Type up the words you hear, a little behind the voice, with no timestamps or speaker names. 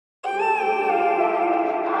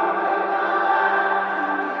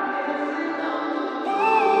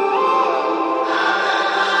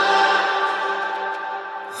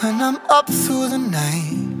I'm up through the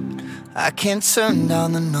night. I can't turn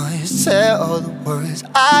down the noise, tear all the worries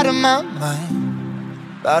out of my mind.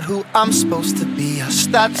 About who I'm supposed to be, I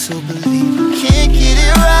start to believe I can't get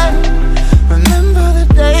it right. Remember the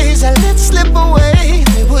days I let slip away,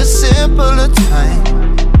 they were simpler times.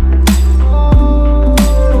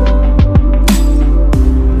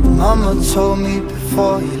 Mama told me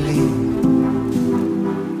before you leave,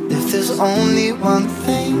 if there's only one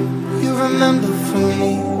thing you remember from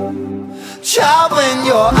me, child, when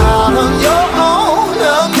you're out on your own,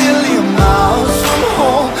 a million miles from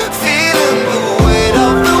home, feeling the weight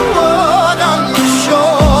of the world on your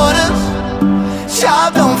shoulders.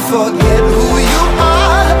 Child, don't forget who you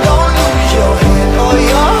are, don't lose your head or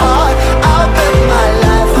your heart. I'll bet my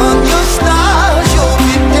life on your stars, you'll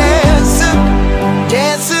be dancing,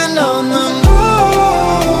 dancing on the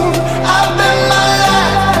moon. I'll bet my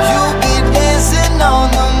life, you'll be dancing on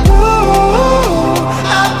the moon.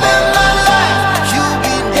 I'll bet my life, you'll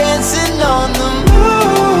be dancing on the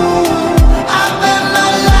moon. I'll bet my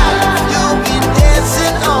life, you'll be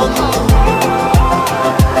dancing on the moon.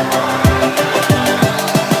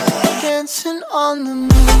 Dancing on the moon.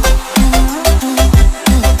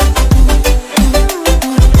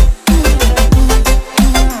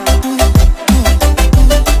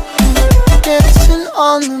 Dancing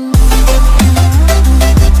on the moon.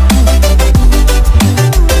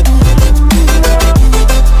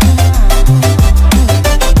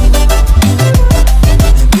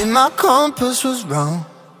 Maybe my compass was wrong,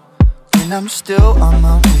 and I'm still on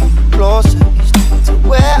my way closer each day to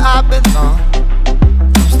where I belong.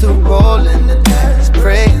 I'm still rolling the dice,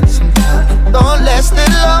 praying sometimes it don't last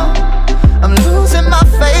that long. I'm losing my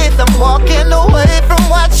faith, I'm walking away from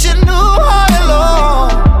what you knew all along.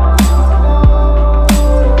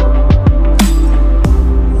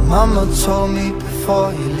 Mama told me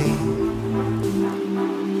before you leave,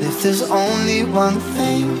 if there's only one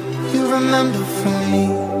thing you remember from me,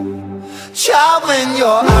 child, when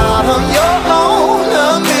you're out on your own,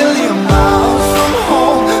 a million miles from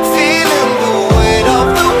home, feeling the weight of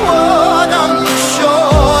the world on your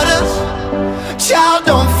shoulders. Child,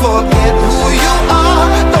 don't forget who you are,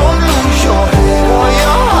 don't lose your head or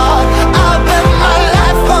your heart. I'll bet my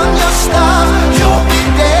life on your stars, you'll be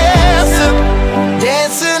dancing,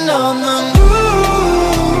 dancing on the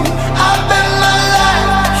moon. I'll bet my life,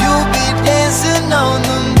 you'll be dancing on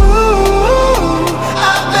the moon.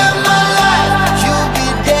 I'll bet my life, you'll be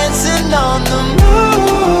dancing on the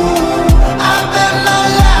moon. I'll bet my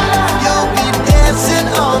life, you'll be dancing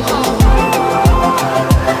on the moon.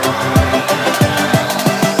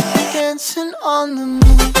 Dancing on the moon.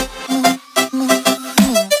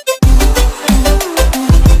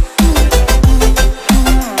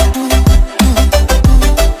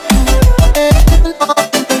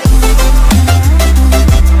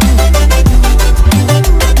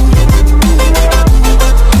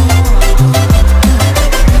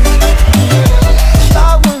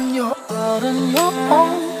 Child, when you're out on your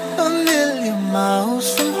own, a million miles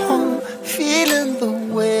from home, feeling the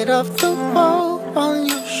weight of the world on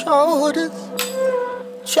your shoulders.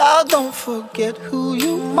 Child, don't forget who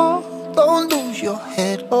you are, don't lose your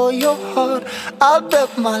head or your heart. I'll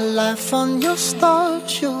bet my life on your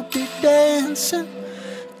stars, you'll be dancing,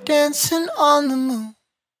 dancing on the moon.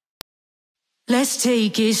 Let's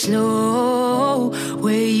take it slow.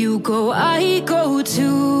 Where you go, I go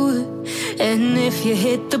too. And if you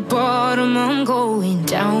hit the bottom, I'm going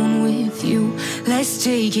down with you. Let's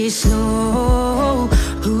take it slow.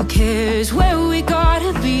 Who cares where we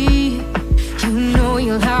gotta be? You know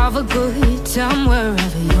you'll have a good time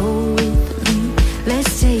wherever you're with me.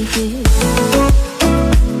 Let's take it.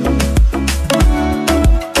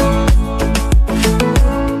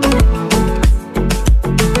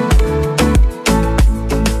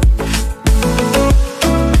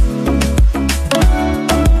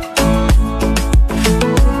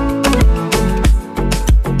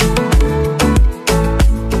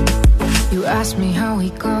 Ask me how we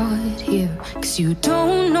got here, 'cause you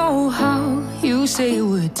don't know how. You say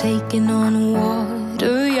we're taking on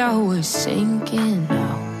water, yeah, we're sinking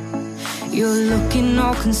now. You're looking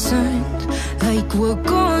all concerned, like we're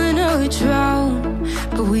gonna drown.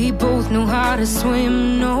 But we both know how to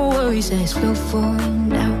swim, no worries, let's go for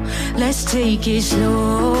now. Let's take it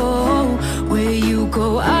slow. Where you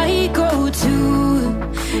go, I go too.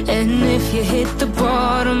 And if you hit the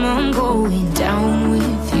bottom, I'm going down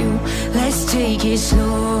with you. Let's take it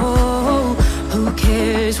slow. Who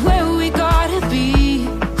cares where we gotta be?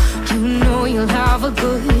 You know you'll have a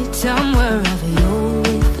good time wherever you're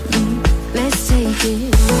with me. Let's take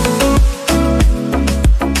it.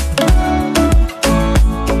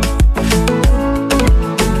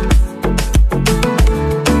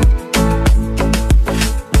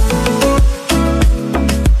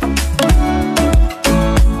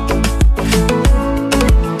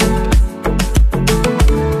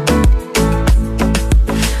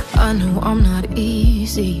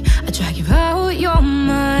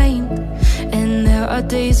 are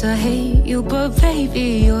days I hate you, but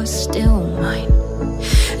baby, you're still mine.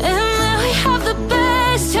 And we have the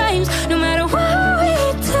best times, no matter what we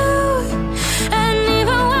do. And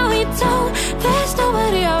even when we don't, there's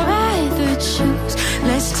nobody I'd rather choose.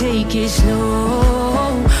 Let's take it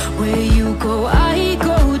slow. Where you go, I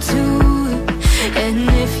go too. And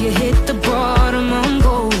if you hit the bottom, I'm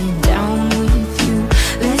going down with you.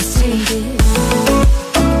 Let's take it.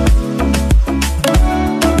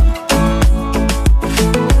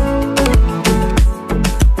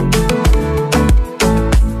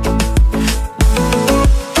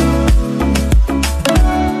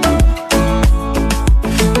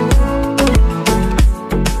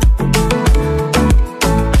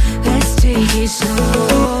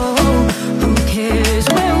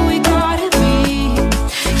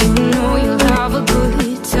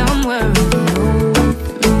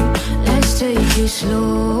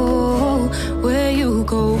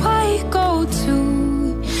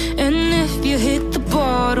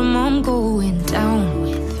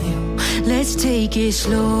 Take it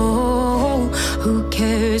slow. Who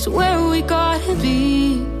cares where we gotta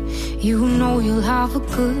be? You know you'll have a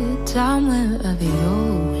good time wherever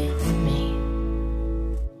you're with me.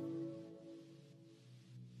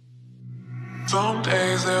 Some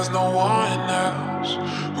days there's no one else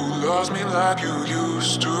who loves me like you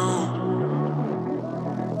used to.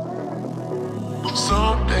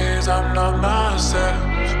 Some days I'm not myself.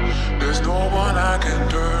 There's no one I can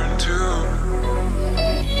turn to.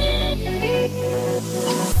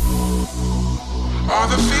 All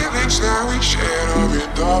the feelings that we shared are in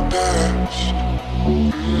the past.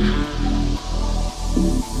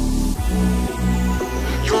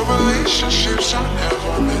 Your relationships are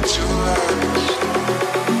never meant to last.